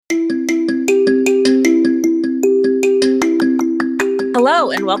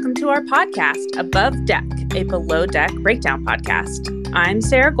Hello, and welcome to our podcast, Above Deck, a below deck breakdown podcast. I'm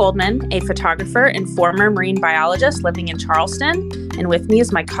Sarah Goldman, a photographer and former marine biologist living in Charleston, and with me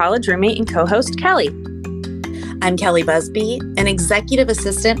is my college roommate and co-host, Kelly. I'm Kelly Busby, an executive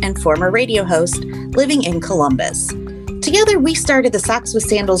assistant and former radio host living in Columbus. Together, we started the Socks with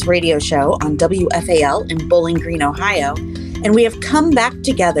Sandals radio show on WFAL in Bowling Green, Ohio, and we have come back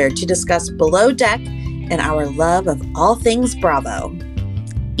together to discuss Below Deck and our love of all things Bravo.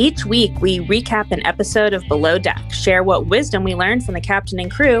 Each week, we recap an episode of Below Deck, share what wisdom we learned from the captain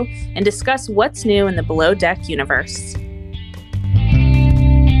and crew, and discuss what's new in the Below Deck universe.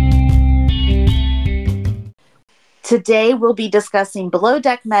 Today, we'll be discussing Below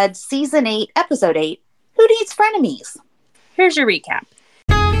Deck Med Season 8, Episode 8, Who Needs Frenemies? Here's your recap.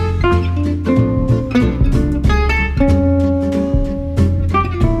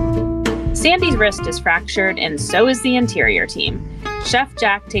 Sandy's wrist is fractured, and so is the interior team. Chef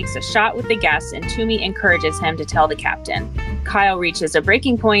Jack takes a shot with the guests, and Toomey encourages him to tell the captain. Kyle reaches a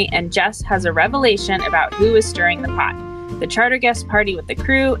breaking point, and Jess has a revelation about who is stirring the pot. The charter guests party with the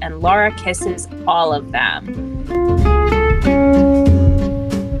crew, and Laura kisses all of them.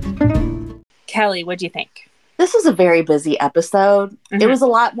 Kelly, what'd you think? This was a very busy episode. It was a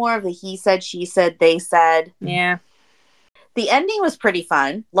lot more of the he said, she said, they said. Yeah. The ending was pretty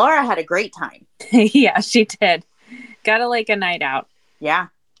fun. Laura had a great time. Yeah, she did. Gotta like a night out. Yeah.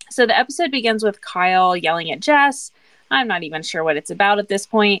 So the episode begins with Kyle yelling at Jess. I'm not even sure what it's about at this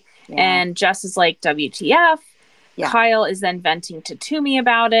point. Yeah. And Jess is like, WTF? Yeah. Kyle is then venting to Toomey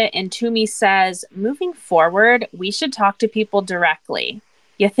about it. And Toomey says, moving forward, we should talk to people directly.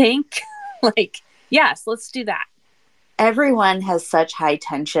 You think? Like, yes, let's do that. Everyone has such high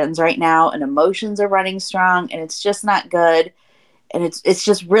tensions right now, and emotions are running strong, and it's just not good. And it's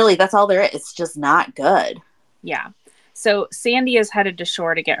just really, that's all there is. It's just not good. Yeah. So Sandy is headed to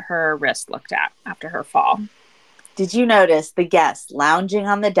shore to get her wrist looked at after her fall. Did you notice the guests lounging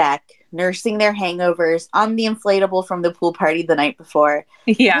on the deck, nursing their hangovers on the inflatable from the pool party the night before?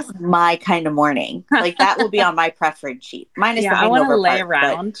 Yeah. That's my kind of morning. Like, that will be on my preference sheet. Minus the hangover I want to lay part,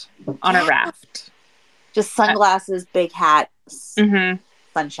 around on a raft. Just sunglasses, big hats,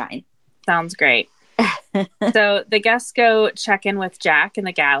 sunshine. Sounds great. So the guests go check in with Jack in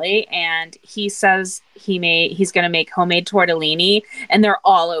the galley, and he says he's going to make homemade tortellini, and they're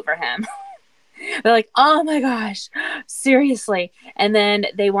all over him. They're like, oh my gosh, seriously. And then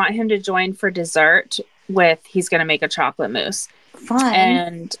they want him to join for dessert he's going to make a chocolate mousse. Fun.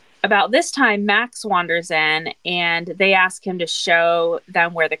 And about this time, Max wanders in, and they ask him to show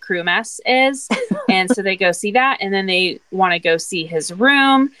them where the crew mess is. And so they go see that, and then they want to go see his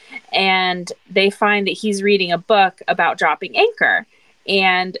room, and they find that he's reading a book about dropping anchor.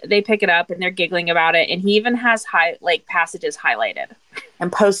 And they pick it up, and they're giggling about it, and he even has passages highlighted.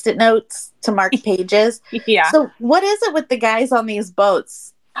 And Post-it notes to mark pages. Yeah. So what is it with the guys on these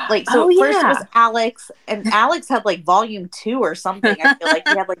boats? First it was Alex, and Alex had volume 2 or something. I feel like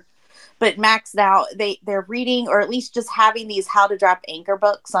he had but Max now they're reading, or at least just having these how to drop anchor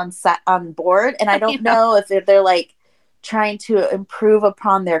books on board. And I don't know if they're trying to improve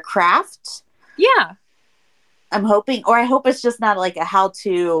upon their craft. Yeah. I'm hoping, or I hope it's just not a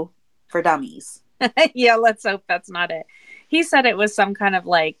how-to for dummies. Yeah, let's hope that's not it. He said it was some kind of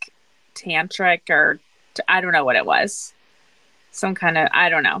tantric, or I don't know what it was. Some kind of, I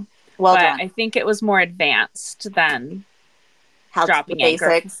don't know. Well but done. I think it was more advanced than how dropping anchor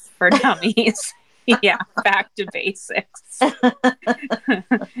basics for dummies. Yeah, back to basics.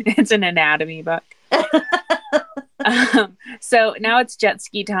 It's an anatomy book. So now it's jet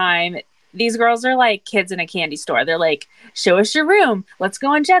ski time. These girls are like kids in a candy store. They're like, show us your room. Let's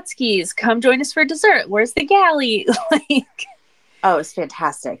go on jet skis. Come join us for dessert. Where's the galley? Oh, it's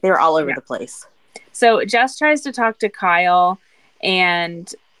fantastic. They were all over the place. So Jess tries to talk to Kyle,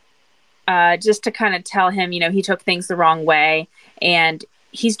 and just to kind of tell him, he took things the wrong way. And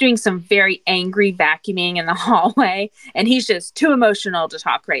he's doing some very angry vacuuming in the hallway, and he's just too emotional to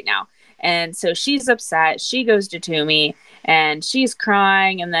talk right now. And so she's upset. She goes to Toomey, and she's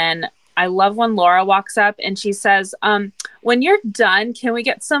crying. And then I love when Laura walks up and she says, when you're done, can we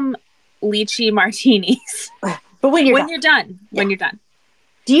get some lychee martinis? But when you're done.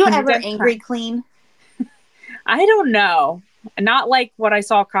 Do you ever angry clean? I don't know. Not like what I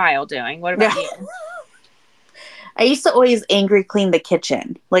saw Kyle doing. What about you? I used to always angry clean the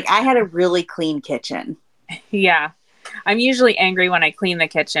kitchen. I had a really clean kitchen. Yeah. I'm usually angry when I clean the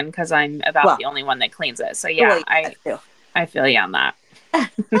kitchen because I'm the only one that cleans it. So yeah, I feel you on that.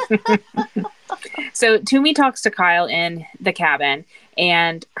 So Toomey talks to Kyle in the cabin,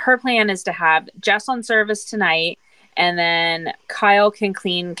 and her plan is to have Jess on service tonight And then Kyle can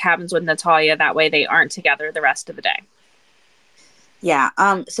clean cabins with Natalia. That way they aren't together the rest of the day. Yeah.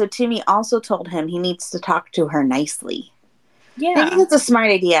 So Timmy also told him he needs to talk to her nicely. Yeah. I think it's a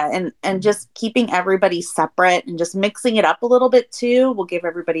smart idea. And just keeping everybody separate and just mixing it up a little bit too will give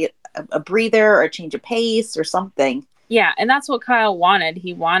everybody a breather or a change of pace or something. Yeah. And that's what Kyle wanted.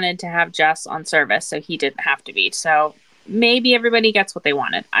 He wanted to have Jess on service, so he didn't have to be. So maybe everybody gets what they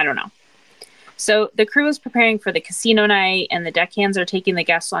wanted. I don't know. So the crew is preparing for the casino night, and the deckhands are taking the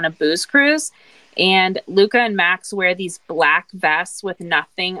guests on a booze cruise. And Luca and Max wear these black vests with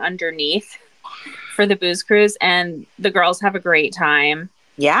nothing underneath for the booze cruise, and the girls have a great time.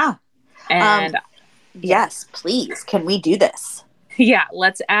 Yeah. And yes, please. Can we do this? Yeah,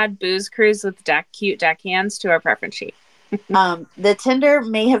 let's add booze cruise with cute deckhands to our preference sheet. The Tinder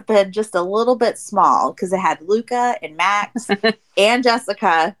may have been just a little bit small because it had Luca and Max and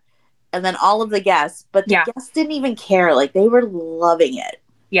Jessica and then all of the guests, but the guests didn't even care. Like, they were loving it.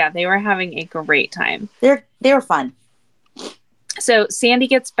 Yeah, they were having a great time. They were fun. So Sandy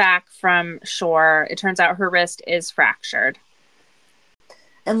gets back from shore. It turns out her wrist is fractured.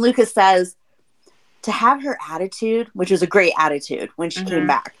 And Lucas says to have her attitude, which was a great attitude when she came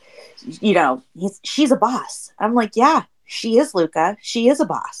back, you know, she's a boss. I'm like, yeah, she is, Luca. She is a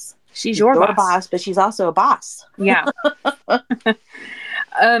boss. She's your boss, but she's also a boss. Yeah.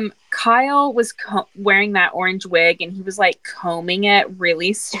 Kyle was wearing that orange wig, and he was like combing it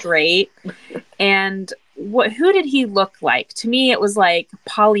really straight. And who did he look like? To me, it was like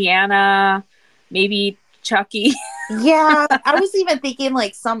Pollyanna, maybe Chucky. Yeah, I was even thinking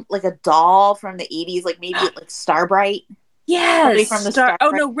like a doll from the 80s, like maybe like Starbright. Yes. From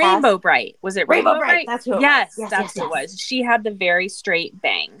the Rainbow Bright. Was it Rainbow Bright? That's who it was. Yes, that's who it was. She had the very straight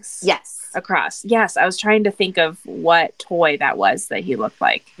bangs. Yes. Across. Yes, I was trying to think of what toy that was that he looked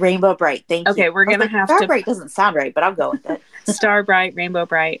like. Rainbow Bright. Thank you. Okay, we're going to have to... Starbright doesn't sound right, but I'll go with it. Starbright, Rainbow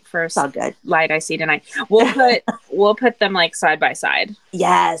Bright, first good. light I see tonight. We'll put them like side by side.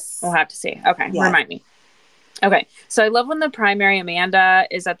 Yes. We'll have to see. Okay, remind me. Okay, so I love when the primary Amanda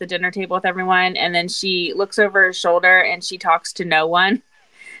is at the dinner table with everyone, and then she looks over her shoulder and she talks to no one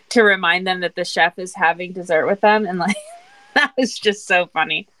to remind them that the chef is having dessert with them, and like that was just so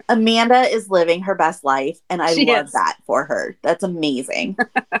funny. Amanda is living her best life, and I love that for her. That's amazing.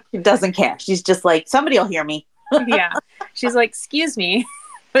 She doesn't care. She's just like, somebody will hear me. Yeah, she's like, excuse me,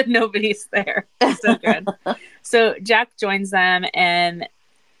 but nobody's there. It's so good. So Jack joins them, and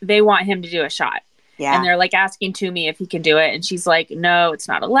they want him to do a shot. Yeah. And they're like asking Toomey if he can do it. And she's like, no, it's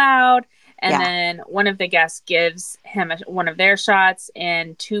not allowed. And then one of the guests gives him one of their shots,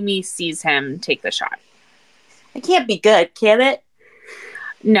 and Toomey sees him take the shot. It can't be good, can it?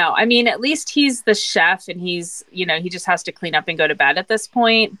 No, I mean, at least he's the chef, and he's, you know, he just has to clean up and go to bed at this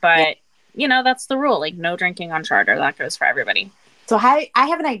point. But, you know, that's the rule. Like, no drinking on charter. That goes for everybody. So I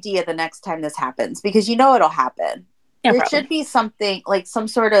have an idea the next time this happens, because you know it'll happen. Yeah, there should be something, like some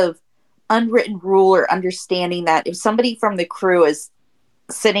sort of unwritten rule or understanding that if somebody from the crew is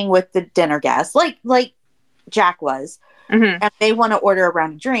sitting with the dinner guests, like Jack was, and they want to order a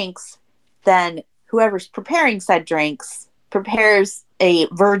round of drinks, then whoever's preparing said drinks prepares a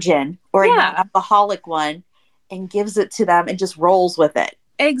virgin or a non-alcoholic one and gives it to them and just rolls with it.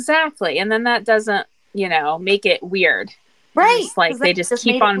 Exactly. And then that doesn't, you know, make it weird. Right. It's like they just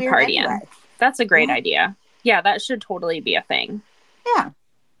keep on partying. Anyway. That's a great idea. Yeah, that should totally be a thing. Yeah.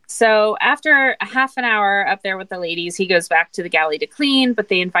 So after a half an hour up there with the ladies, he goes back to the galley to clean, but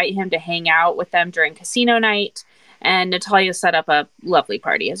they invite him to hang out with them during casino night. And Natalia set up a lovely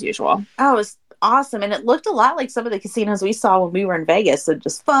party as usual. Oh, it was awesome. And it looked a lot like some of the casinos we saw when we were in Vegas. So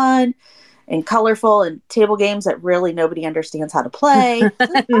just fun and colorful and table games that really nobody understands how to play.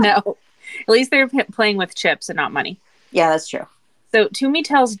 No. At least they're playing with chips and not money. Yeah, that's true. So Toomey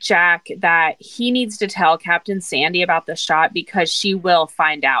tells Jack that he needs to tell Captain Sandy about the shot because she will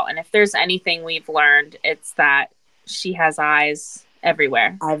find out. And if there's anything we've learned, it's that she has eyes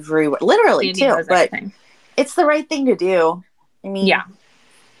everywhere. Everywhere. Literally, Sandy too. But it's the right thing to do. I mean, yeah,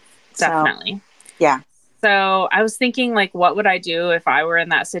 definitely. Yeah. So I was thinking, like, what would I do if I were in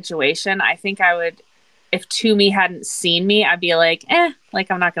that situation? I think I would, if Toomey hadn't seen me, I'd be like,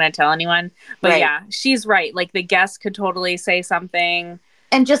 like, I'm not going to tell anyone. But yeah, she's right. Like, the guest could totally say something.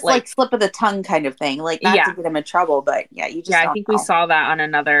 And just like slip of the tongue kind of thing. Like, not to get him in trouble, but you just I think we saw that on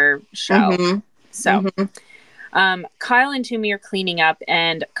another show. So Kyle and Toomey are cleaning up,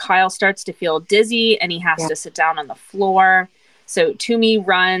 and Kyle starts to feel dizzy, and he has to sit down on the floor. So Toomey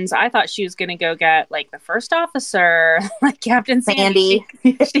runs. I thought she was going to go get like the first officer, like Captain Sandy.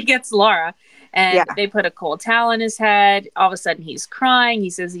 She gets Laura. And they put a cold towel on his head. All of a sudden he's crying. He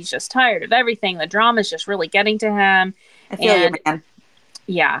says he's just tired of everything. The drama's just really getting to him. I feel you, man.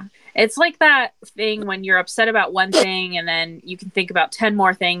 Yeah. It's like that thing when you're upset about one thing and then you can think about 10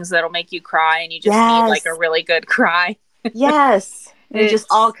 more things that'll make you cry, and you just need like a really good cry. Yes. It just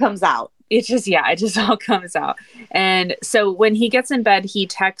all comes out. It just all comes out. And so when he gets in bed, he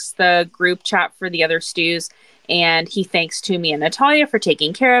texts the group chat for the other stews, and he thanks Toomey and Natalia for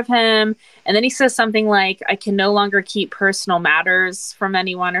taking care of him. And then he says something like, I can no longer keep personal matters from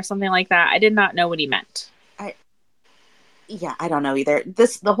anyone, or something like that. I did not know what he meant. I don't know either.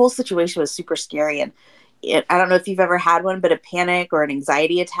 The whole situation was super scary. And I don't know if you've ever had one, but a panic or an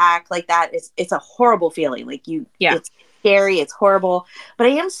anxiety attack like that, it's a horrible feeling. Like it's scary. It's horrible. But I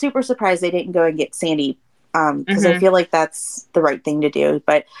am super surprised they didn't go and get Sandy, because I feel like that's the right thing to do.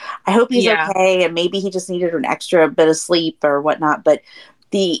 But I hope he's okay, and maybe he just needed an extra bit of sleep or whatnot. But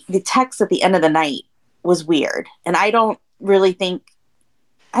the text at the end of the night was weird, and I don't really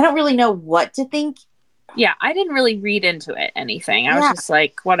know what to think. Yeah, I didn't really read into it anything. I was just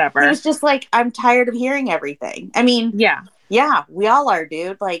like, whatever. It was just like, I'm tired of hearing everything. I mean, yeah, we all are,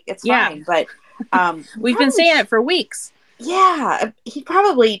 dude. Like, it's fine. But we've been saying it for weeks. Yeah, he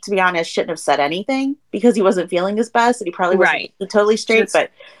probably, to be honest, shouldn't have said anything because he wasn't feeling his best, and he probably wasn't totally straight. But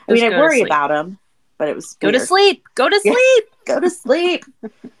I mean, I worry about him. But it was weird. Go to sleep. Go to sleep. Go to sleep.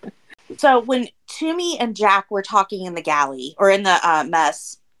 So when Toomey and Jack were talking in the galley or in the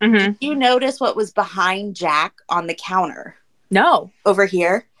mess, did you notice what was behind Jack on the counter? No. Over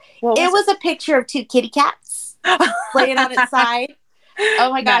here? It was a picture of 2 kitty cats laying on its side. Oh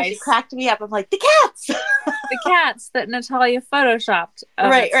my gosh, it cracked me up. I'm like, the cats! The cats that Natalia photoshopped. Oh,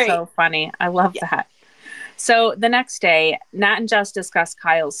 right. So funny. I love that. So the next day, Nat and Jess discuss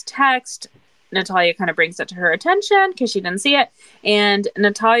Kyle's text. Natalia kind of brings it to her attention because she didn't see it. And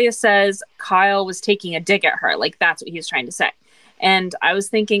Natalia says Kyle was taking a dig at her. Like, that's what he was trying to say. And I was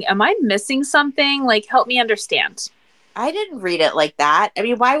thinking, am I missing something? Like, help me understand. I didn't read it like that. I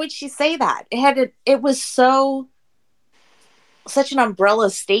mean, why would she say that? It was such an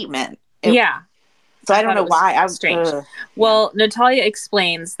umbrella statement. So I don't know why. I was strange. Well, Natalia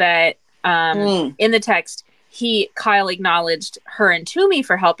explains that in the text, Kyle acknowledged her and Toomey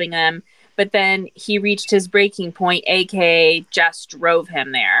for helping him, but then he reached his breaking point, aka Jess drove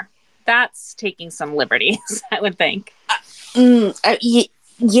him there. That's taking some liberties, I would think.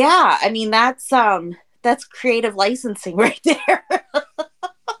 Yeah, I mean, that's creative licensing right there.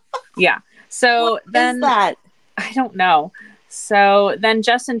 Yeah. So what then is that? I don't know. So then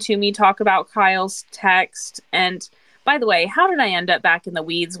Jess and Toomey talk about Kyle's text. And by the way, how did I end up back in the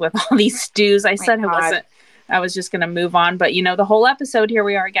weeds with all these stews? I said I was just going to move on, but the whole episode, here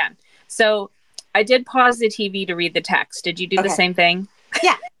we are again. So I did pause the TV to read the text. Did you do the same thing?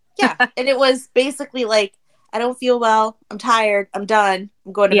 Yeah. Yeah. And it was basically like, I don't feel well. I'm tired. I'm done.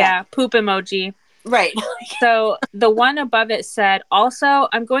 I'm going to bed. Yeah. Poop emoji. Right. So the one above it said, also,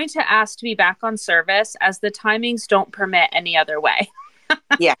 I'm going to ask to be back on service as the timings don't permit any other way.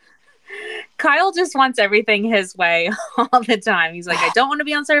 Yeah. Kyle just wants everything his way all the time. He's like, I don't want to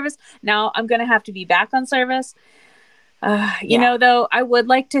be on service. Now I'm going to have to be back on service. You know, though, I would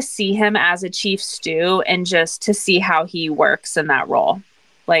like to see him as a chief stew and just to see how he works in that role.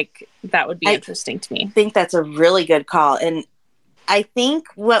 Like, that would be interesting to me. I think that's a really good call. And I think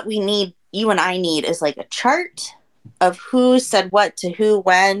what you and I need is like a chart of who said what to who,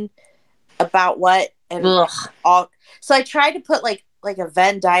 when, about what, and all. So I tried to put like a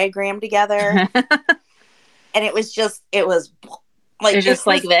Venn diagram together, and it was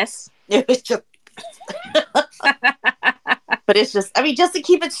like this. It was just, but it's just, I mean, just to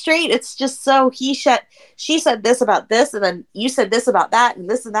keep it straight, it's just so she said this about this, and then you said this about that, and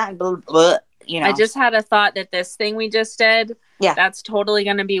this and that, and blah, blah, blah, I just had a thought that this thing we just did, that's totally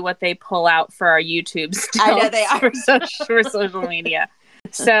going to be what they pull out for our YouTube stills. I know they are. for social media.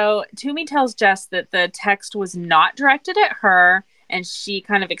 So Toomey tells Jess that the text was not directed at her, and she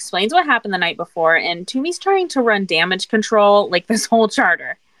kind of explains what happened the night before, and Toomey's trying to run damage control like this whole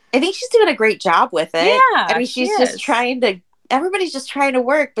charter. I think she's doing a great job with it. Yeah, I mean, she's just everybody's just trying to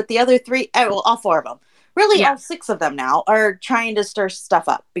work, but the other 3, all 4 of them, really all 6 of them now are trying to stir stuff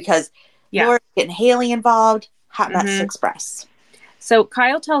up because Laura's getting Haley involved, Hot Mess Express. So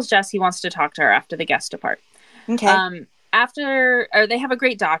Kyle tells Jess he wants to talk to her after the guests depart. Okay. They have a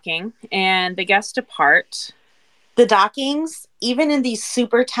great docking, and the guests depart. The dockings, even in these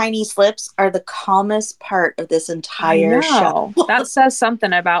super tiny slips, are the calmest part of this entire show. That says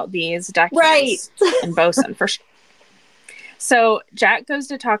something about these dockings and bosun for sure. So Jack goes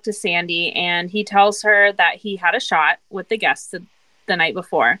to talk to Sandy, and he tells her that he had a shot with the guests the night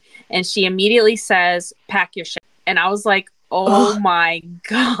before. And she immediately says, pack your shit. And I was like, oh my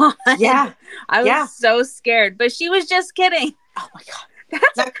God. Yeah. I was so scared, but she was just kidding. Oh my God.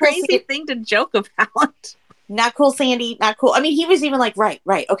 That's a crazy thing to joke about. Not cool, Sandy. Not cool. I mean, he was even like, right.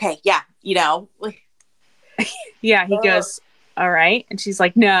 Okay. Yeah. You know, yeah. He goes, all right. And she's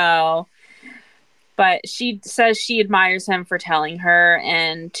like, no. But she says she admires him for telling her.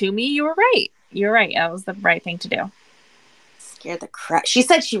 And to me, you were right. You're right. That was the right thing to do. Scared the crap. She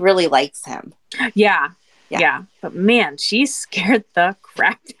said she really likes him. Yeah. But man, she scared the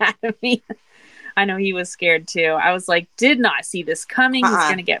crap out of me. I know he was scared too. I was like, did not see this coming. He's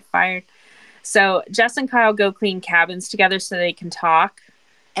going to get fired. So Jess and Kyle go clean cabins together so they can talk.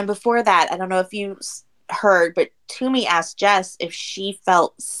 And before that, I don't know if you heard, but Toomey asked Jess if she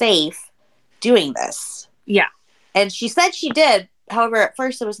felt safe doing this. Yeah. And she said she did. However, at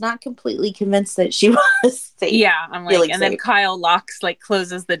first I was not completely convinced that she was safe. Yeah. I'm like, and then Kyle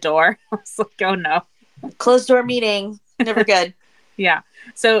closes the door. I was like, oh no. Closed door meeting. Never good. Yeah.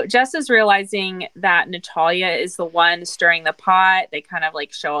 So Jess is realizing that Natalia is the one stirring the pot. They kind of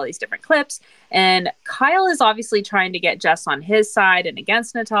like show all these different clips. And Kyle is obviously trying to get Jess on his side and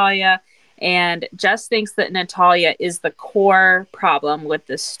against Natalia. And Jess thinks that Natalia is the core problem with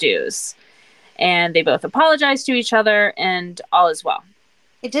the stews. And they both apologize to each other and all is well.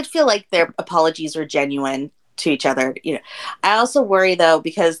 It did feel like their apologies were genuine to each other. You know, I also worry though,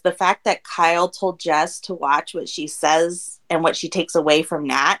 because the fact that Kyle told Jess to watch what she says and what she takes away from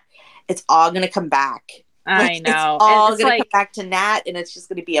Nat, it's all going to come back. I know. It's all going to come back to Nat, and it's just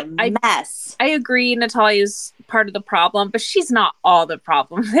going to be a mess. I agree Natalia's part of the problem, but she's not all the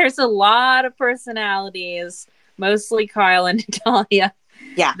problem. There's a lot of personalities, mostly Kyle and Natalia,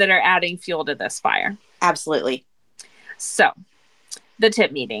 that are adding fuel to this fire. Absolutely. So, the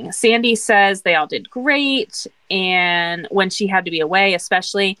tip meeting. Sandy says they all did great, and when she had to be away,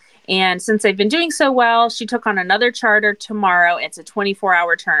 especially. And since they've been doing so well, she took on another charter tomorrow. It's a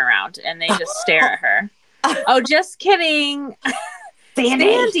 24-hour turnaround, and they just stare at her. Oh, just kidding.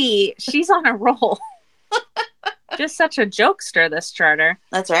 Sandy. She's on a roll. Just such a jokester, this charter.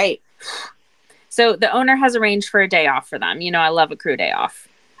 That's right. So the owner has arranged for a day off for them. You know, I love a crew day off.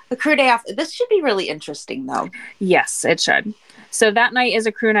 A crew day off. This should be really interesting, though. Yes, it should. So that night is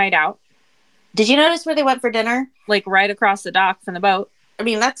a crew night out. Did you notice where they went for dinner? Like right across the dock from the boat. I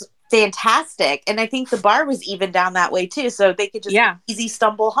mean, that's fantastic. And I think the bar was even down that way, too. So they could just easy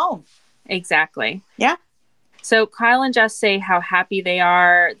stumble home. Exactly. Yeah. So Kyle and Jess say how happy they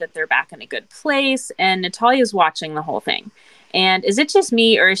are, that they're back in a good place. And Natalia's watching the whole thing. And is it just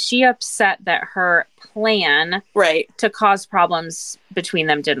me, or is she upset that her plan to cause problems between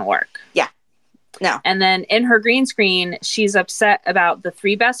them didn't work? Yeah. No. And then in her green screen, she's upset about the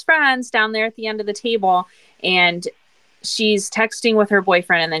three best friends down there at the end of the table. And she's texting with her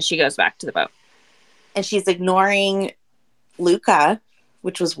boyfriend, and then she goes back to the boat. And she's ignoring Luca,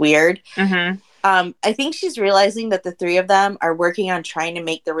 which was weird. Mm-hmm. I think she's realizing that the three of them are working on trying to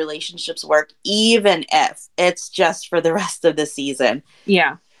make the relationships work, even if it's just for the rest of the season.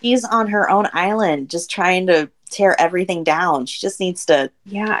 Yeah. She's on her own island, just trying to tear everything down. She just needs to.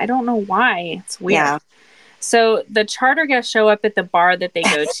 Yeah, I don't know why. It's weird. Yeah. So the charter guests show up at the bar that they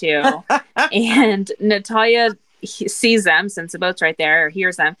go to, and Natalia sees them since the boat's right there, or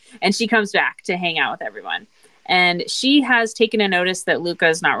hears them, and she comes back to hang out with everyone. And she has taken a notice that Luca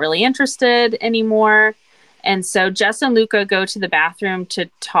is not really interested anymore. And so Jess and Luca go to the bathroom to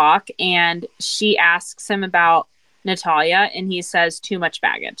talk, and she asks him about Natalia, and he says too much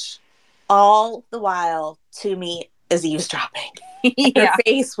baggage. All the while, Toomey is eavesdropping. Her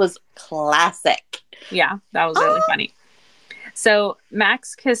face was classic. Yeah, that was really funny. So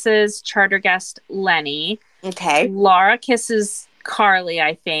Max kisses charter guest Lenny. Okay. Laura kisses Carly,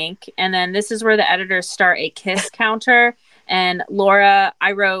 I think. And then this is where the editors start a kiss counter. And Laura,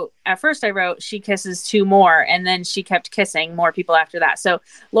 at first I wrote she kisses two more, and then she kept kissing more people after that. So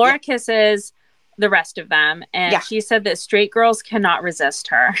Laura kisses the rest of them. And she said that straight girls cannot resist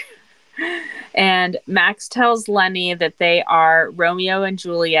her. And Max tells Lenny that they are Romeo and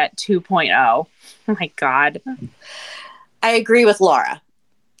Juliet 2.0. Oh my God. I agree with Laura.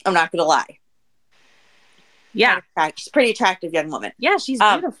 I'm not going to lie. Yeah. She's a pretty attractive young woman. Yeah, she's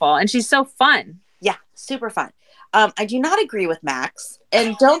beautiful. And she's so fun. Yeah, super fun. I do not agree with Max.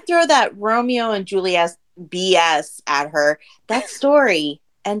 And don't throw that Romeo and Juliet BS at her. That story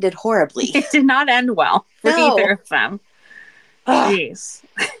ended horribly. It did not end well for either of them. Jeez.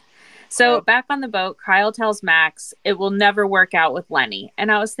 So back on the boat, Kyle tells Max it will never work out with Lenny. And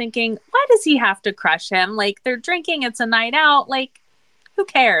I was thinking, why does he have to crush him? Like, they're drinking. It's a night out. Like, who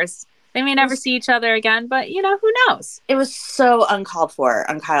cares? They may never see each other again, but who knows? It was so uncalled for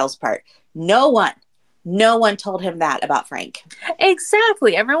on Kyle's part. No one told him that about Frank.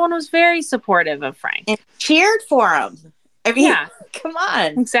 Exactly. Everyone was very supportive of Frank. And cheered for him. I mean, yeah. Come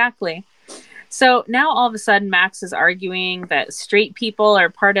on. Exactly. So now all of a sudden Max is arguing that straight people are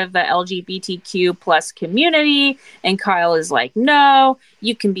part of the LGBTQ plus community. And Kyle is like, no,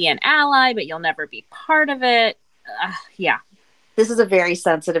 you can be an ally, but you'll never be part of it. Yeah. This is a very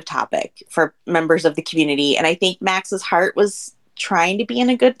sensitive topic for members of the community. And I think Max's heart was trying to be in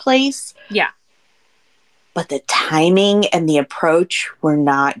a good place. Yeah. But the timing and the approach were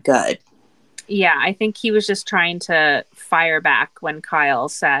not good. Yeah, I think he was just trying to fire back when Kyle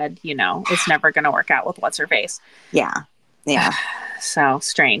said, it's never going to work out with what's-her-face. Yeah. So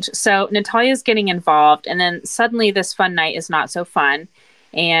strange. So Natalia's getting involved, and then suddenly this fun night is not so fun.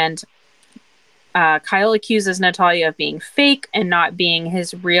 And Kyle accuses Natalia of being fake and not being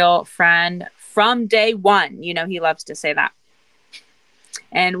his real friend from day one. He loves to say that.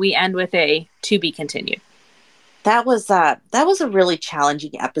 And we end with a to be continued. That was a really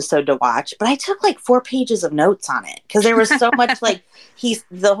challenging episode to watch, but I took like 4 pages of notes on it because there was so much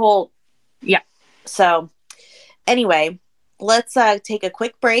Yeah. So anyway, let's take a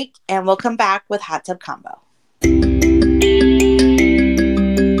quick break and we'll come back with Hot Tub Combo.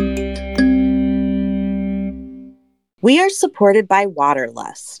 We are supported by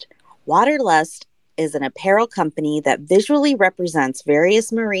Waterlust. Waterlust is an apparel company that visually represents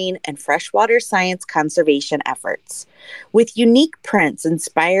various marine and freshwater science conservation efforts. With unique prints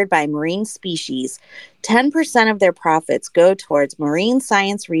inspired by marine species, 10% of their profits go towards marine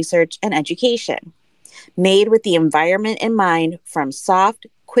science research and education. Made with the environment in mind from soft,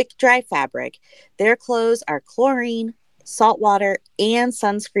 quick-dry fabric, their clothes are chlorine, saltwater, and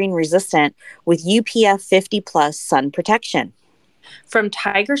sunscreen resistant with UPF 50+ sun protection. From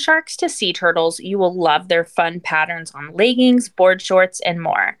tiger sharks to sea turtles, you will love their fun patterns on leggings, board shorts, and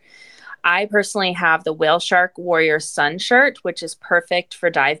more. I personally have the Whale Shark Warrior Sun shirt, which is perfect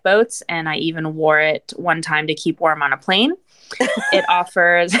for dive boats, and I even wore it one time to keep warm on a plane. It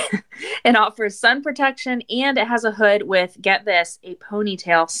offers sun protection, and it has a hood with, get this, a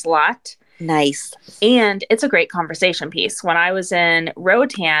ponytail slot. Nice. And it's a great conversation piece. When I was in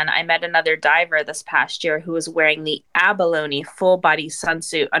Roatan, I met another diver this past year who was wearing the abalone full body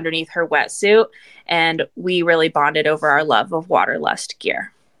sunsuit underneath her wetsuit. And we really bonded over our love of Waterlust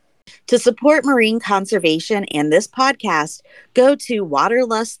gear. To support marine conservation and this podcast, go to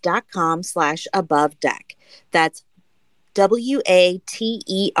waterlust.com/abovedeck. That's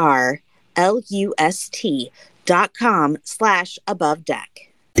WATERLUST.com/abovedeck.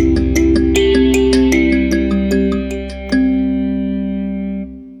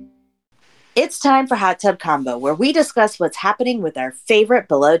 It's time for Hot Tub Combo, where we discuss what's happening with our favorite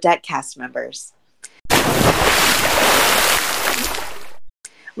Below Deck cast members.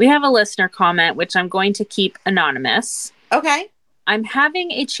 We have a listener comment, which I'm going to keep anonymous. Okay. I'm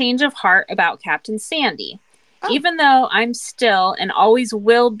having a change of heart about Captain Sandy. Oh. Even though I'm still and always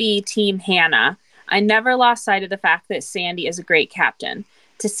will be Team Hannah, I never lost sight of the fact that Sandy is a great captain.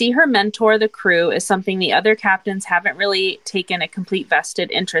 To see her mentor the crew is something the other captains haven't really taken a complete vested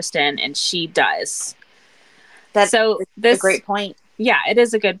interest in, and she does. That's a great point. Yeah, it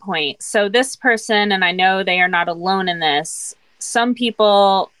is a good point. So this person, and I know they are not alone in this, some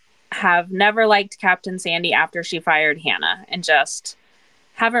people have never liked Captain Sandy after she fired Hannah and just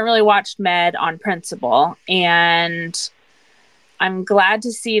haven't really watched Med on principle. And I'm glad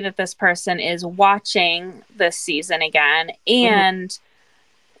to see that this person is watching this season again. And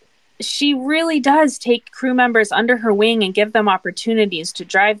she really does take crew members under her wing and give them opportunities to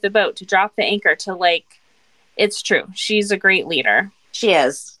drive the boat, to drop the anchor, to it's true. She's a great leader. She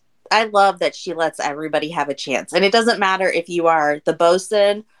is. I love that she lets everybody have a chance. And it doesn't matter if you are the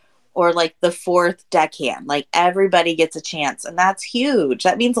bosun or the fourth deckhand. Everybody gets a chance. And that's huge.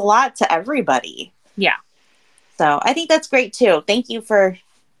 That means a lot to everybody. Yeah. So I think that's great too. Thank you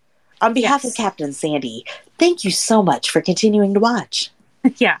on behalf of Captain Sandy, thank you so much for continuing to watch.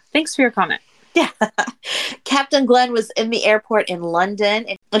 Yeah. Thanks for your comment. Yeah. Captain Glenn was in the airport in London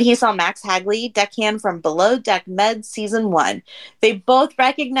and he saw Max Hagley, deckhand from Below Deck Med Season 1. They both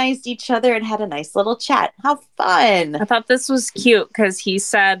recognized each other and had a nice little chat. How fun. I thought this was cute because he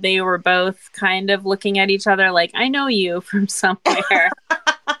said they were both kind of looking at each other like, I know you from somewhere.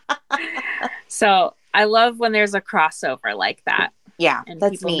 So I love when there's a crossover like that. Yeah, and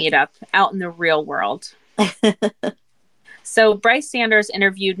that's people neat. Meet up out in the real world. So Bryce Sanders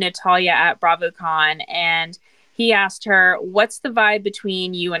interviewed Natalia at BravoCon, and he asked her, what's the vibe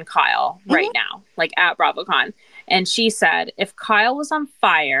between you and Kyle right now, at BravoCon? And she said, if Kyle was on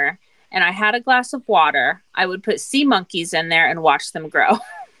fire and I had a glass of water, I would put sea monkeys in there and watch them grow.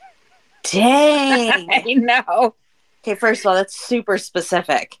 Dang. I know. Okay, first of all, that's super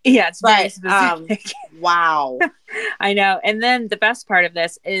specific. Yeah, it's very specific. Wow. I know. And then the best part of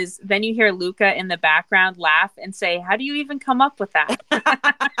this is then you hear Luca in the background laugh and say, how do you even come up with that?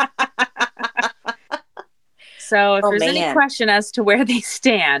 So if there's any question as to where they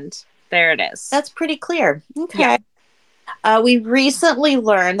stand, there it is. That's pretty clear. Okay. Yeah. We recently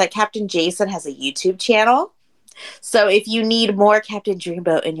learned that Captain Jason has a YouTube channel. So if you need more Captain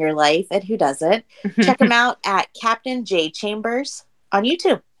Dreamboat in your life, and who doesn't, check him out at Captain J Chambers on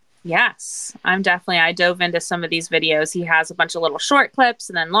YouTube. Yes, I dove into some of these videos. He has a bunch of little short clips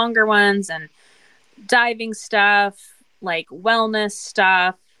and then longer ones and diving stuff, like wellness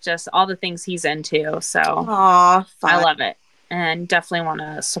stuff, just all the things he's into. So I love it and definitely want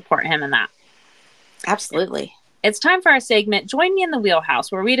to support him in that. Absolutely. It's time for our segment, Join Me in the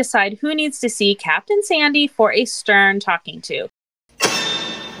Wheelhouse, where we decide who needs to see Captain Sandy for a stern talking to.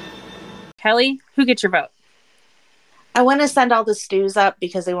 Kelly, who gets your vote? I want to send all the stews up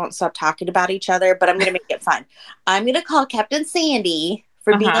because they won't stop talking about each other, but I'm going to make it fun. I'm going to call Captain Sandy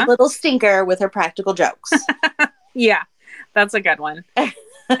for being a little stinker with her practical jokes. Yeah, that's a good one.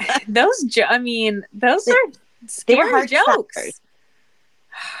 Those are scary hard jokes. Suckers.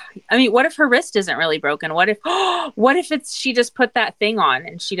 I mean, what if her wrist isn't really broken? What if she just put that thing on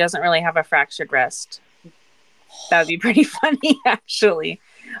and she doesn't really have a fractured wrist? That would be pretty funny, actually.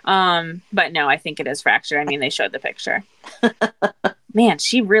 But no, I think it is fractured. I mean, they showed the picture. Man,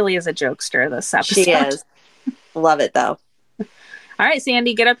 she really is a jokester this episode. She is. Love it, though. All right,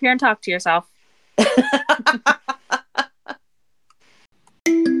 Sandy, get up here and talk to yourself.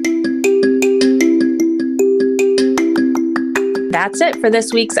 That's it for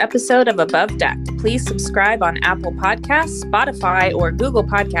this week's episode of Above Deck. Please subscribe on Apple Podcasts, Spotify, or Google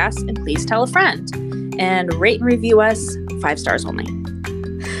Podcasts, and please tell a friend. And rate and review us 5 stars only.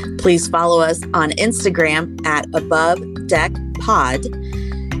 Please follow us on Instagram at Above Deck Pod.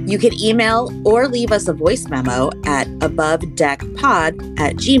 You can email or leave us a voice memo at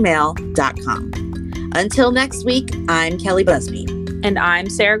abovedeckpod@gmail.com. Until next week, I'm Kelly Busby. And I'm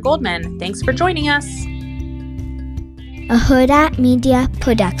Sarah Goldman. Thanks for joining us. A Huda Media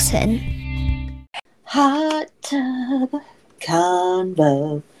Production. Hot tub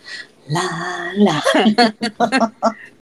convo. La la.